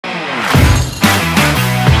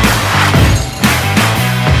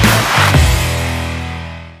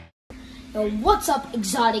So what's up,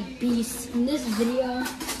 exotic beasts? In this video,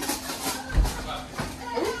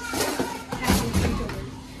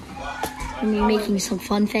 we're making some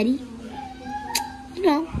funfetti. You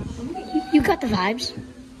know, you got the vibes.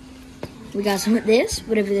 We got some of this,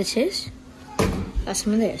 whatever this is. Got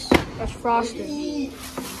some of this. That's frosting.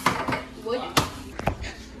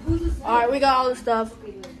 Alright, we got all the stuff.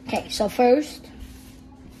 Okay, so first,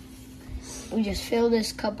 we just fill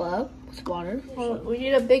this cup up with water. Well, we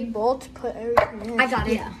need a big bowl to put everything in. I got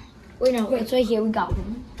it. Yeah. Wait, no, it's right here. We got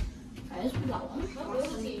one. Guys, we got one.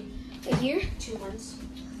 Right here. 2 ones.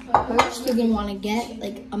 First, you're gonna want to get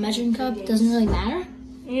like a measuring cup. Doesn't really matter.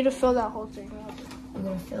 You need to fill that whole thing up. I'm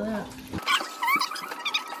gonna fill it up.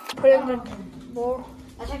 Put it in the bowl.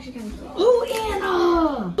 That's actually kind of cool. Oh,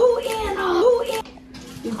 Anna! Oh, Anna! Oh, Anna!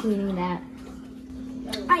 You're cleaning that.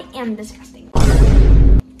 I am disgusting.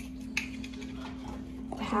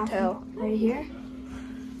 Half tail. Right here.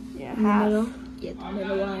 Yeah, In the half. middle. Yeah, the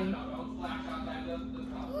middle line.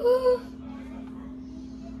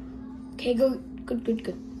 Okay, go. Good, good,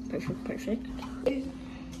 good. Perfect, perfect.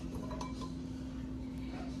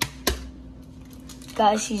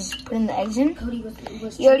 Guys, he's putting the eggs in.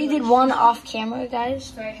 He already did one off camera,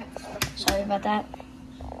 guys. Sorry about that.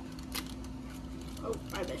 Oh,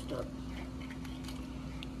 I messed up.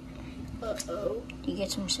 Uh-oh. You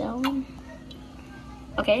get some celery.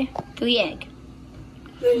 Okay, do the egg.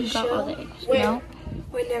 There's We got all the eggs. Wait. No?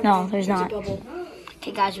 Wait, never No, mind. there's not.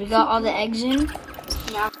 Okay, guys, we got all the eggs in.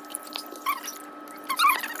 Now.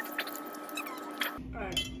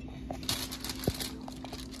 Alright.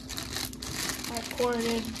 I pour it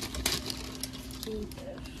in.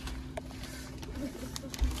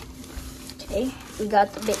 Okay, we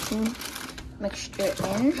got the baking mixture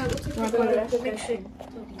in.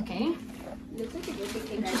 Okay.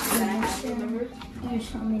 There's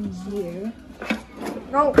some in here.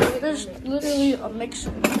 No, there's literally a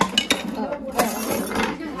mixer.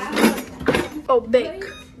 Oh, bake.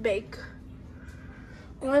 Bake.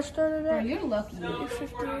 You want to start it at? You're lucky.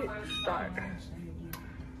 58, start.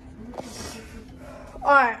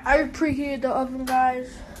 Alright, I preheated the oven,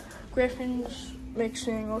 guys. Griffin's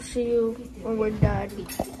mixing. I'll see you when we're done.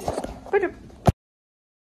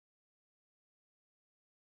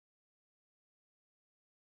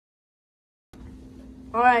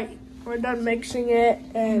 Alright, we're done mixing it,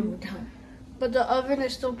 and but the oven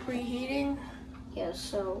is still preheating. Yeah,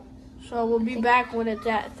 so So we'll be back when it's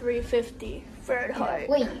at 350 Fahrenheit.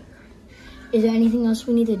 wait. Is there anything else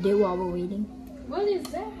we need to do while we're waiting? What is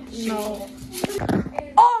that? No.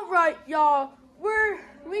 All right, y'all.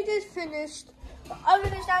 We just finished. The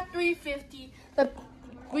oven is at 350.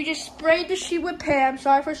 We just sprayed the sheet with Pam.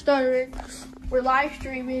 Sorry for stuttering. We're live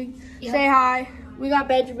streaming. Yep. Say hi. We got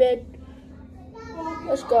Benjamin.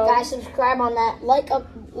 Let's go. Guys, subscribe on that. Like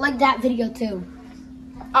that video too.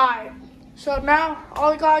 All right. So now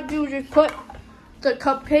all we gotta do is just put the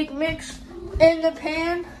cupcake mix in the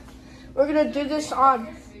pan. We're gonna do this on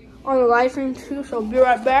the live stream too. So be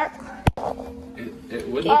right back. It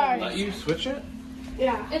wouldn't Alright. let you switch it?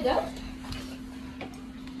 Yeah. It does.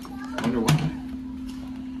 I wonder why.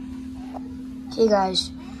 Okay,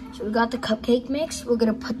 guys. So we got the cupcake mix. We're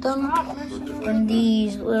gonna put them in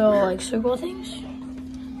these little like circle things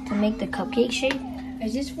to make the cupcake shape.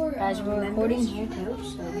 Is this for Guys, we're recording here too.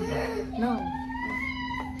 So no.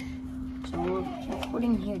 So we're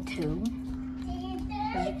recording here too.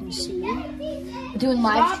 As you can see, we're doing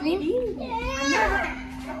live stream.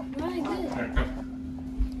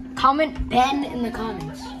 Comment Ben in the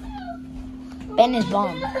comments. Ben is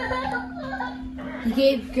bomb. He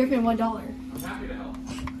gave Griffin $1.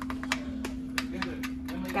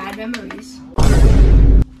 Bad memories.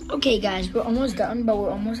 Okay, guys, we're almost done, but we're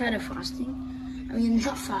almost out of frosting. I mean,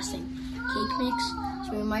 not frosting, cake mix.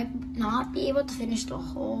 So we might not be able to finish the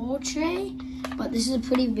whole tray, but this is a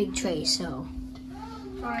pretty big tray, so.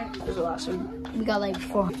 Alright. There's a lot, so we got like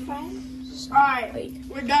 4. Alright. Wait.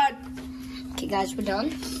 We're done. Okay, guys, we're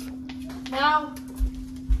done. Now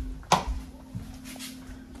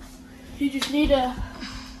you just need to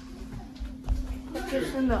put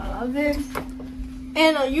this in the oven.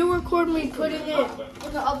 Anna, you record me putting it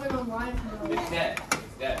in the oven on live. It's dead.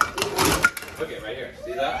 It's dead. Look at right here.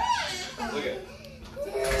 See that? Look at.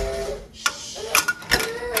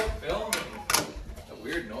 Filming. A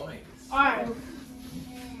weird noise. Alright.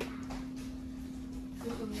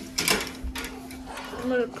 I'm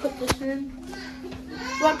gonna put this in.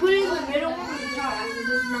 Do I put it in the middle one or the top?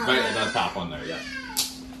 Right, the top one there, yeah.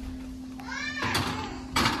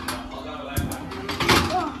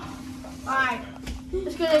 Alright.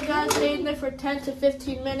 It's gonna guys stay in there for 10 to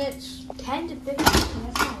 15 minutes. 10 to 15.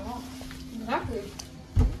 That's not long. Exactly.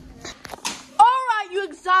 you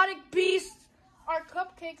exotic beasts. Our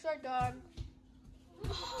cupcakes are done.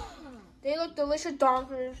 They look delicious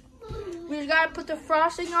donkers. We just gotta put the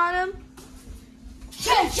frosting on them.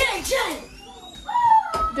 Shake, shake, shake.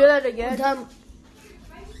 Do that again.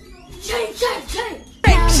 Shake, shake, shake.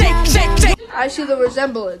 I see the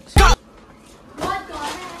resemblance. What the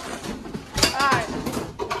heck? Alright.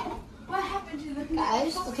 What happened to the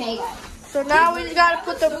Guys, okay, guys. So now we just gotta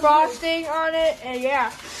put the frosting on it, and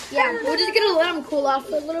yeah. Yeah, we're just gonna let them cool off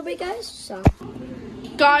for a little bit, guys. So,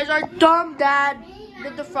 Guys, our dumb dad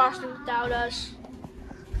did the frosting without us.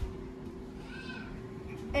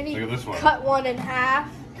 And he Look at this one. cut one in half.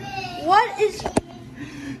 What is...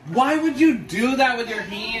 Why would you do that with your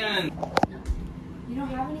hand? You don't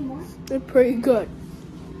have any more? They're pretty good.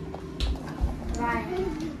 Right.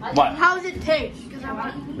 What? How does it taste? Because I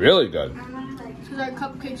want to. Really good. Because our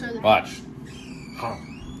cupcakes are the Watch.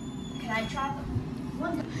 Can I try them?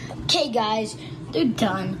 okay, guys, they're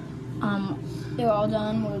done. They're all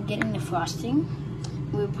done. We're getting the frosting.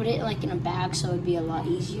 We put it like in a bag so it'd be a lot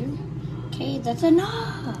easier. Okay, that's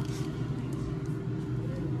enough.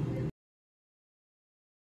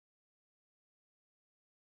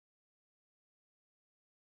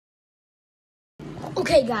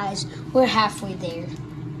 Okay, guys, we're halfway there.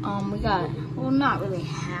 We got, well, not really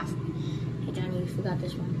half. Hey, Johnny, you forgot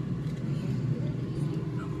this one.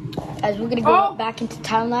 Guys, we're gonna go back into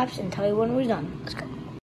time lapse and tell you when we're done. Let's go.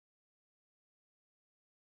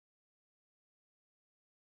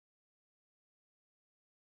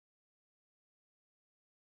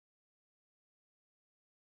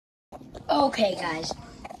 Okay, guys.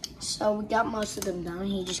 So we got most of them done.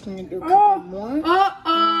 He's just gonna do a couple more.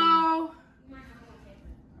 Uh-oh.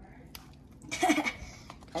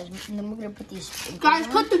 Guys, and then we're gonna put these. Guys,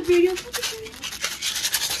 cut the video.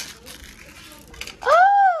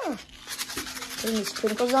 Oh! Putting these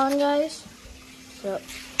sprinkles on, guys. So,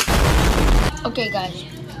 okay, guys,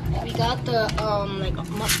 we got the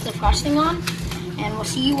the frosting on, and we'll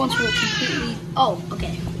see you once we're completely. Oh,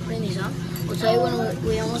 okay, putting these on. We'll tell you when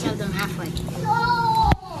we almost have them halfway.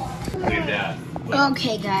 Look at that.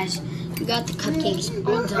 Okay, guys, we got the cupcakes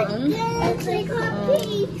all done.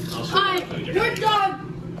 Alright, we're done.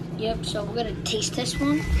 Yep. So we're gonna taste this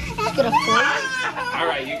one. Let's get a fork. All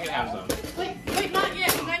right, you can have some. Wait, not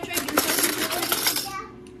yet. Can I try to do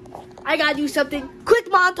something? I gotta do something. Quick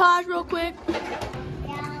montage, real quick.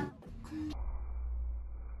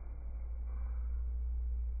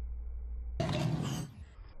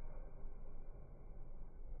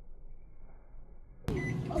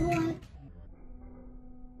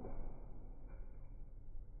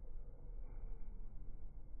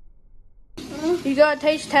 You gotta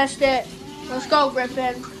taste test it. Let's go,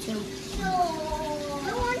 Griffin.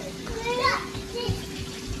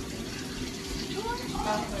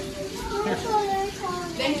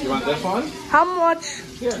 You want this one? How much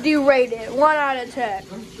do you rate it? 1 out of 10.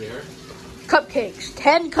 There. Cupcakes.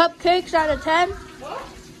 10 cupcakes out of 10?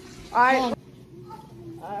 Alright.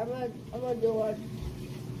 I'm gonna do one.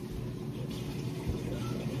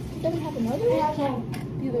 Doesn't have another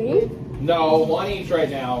one. You leave? No, one each right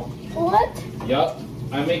now. What? Yup.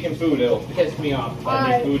 I'm making food. It'll piss me off if I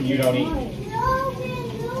make food and you don't eat.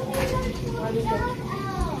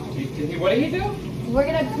 What did he do? We're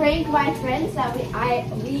gonna prank my friends that we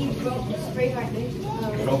broke the spray right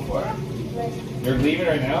there. Go for it. You're leaving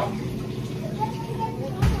right now?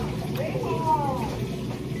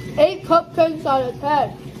 8 cupcakes out of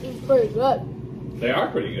 10. It's pretty good. They are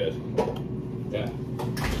pretty good. Yeah.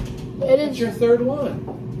 It It's is. your third one.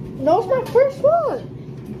 No, it's my first one.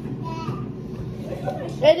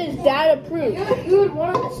 It is dad approved. You would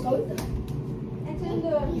want to start them. It's in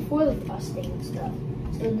the. Before the frosting and stuff.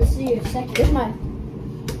 So this is your second. Here's mine.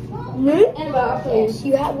 Me? And about Yes,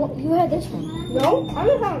 you had one. You had this one. No, I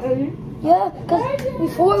don't have any. Yeah, because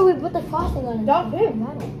before we put the frosting on it. Not him.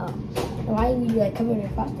 Oh, why did you like cover your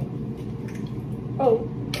frosting? Oh,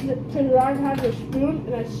 because I had the spoon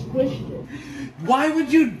and I squished it. Why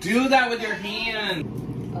would you do that with your hand?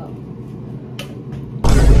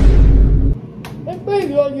 It's pretty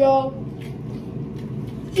good, y'all.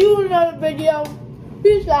 See you in another video.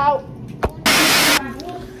 Peace out.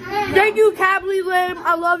 Thank you, Cabby Lame.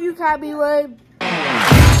 I love you, Cabby Lame.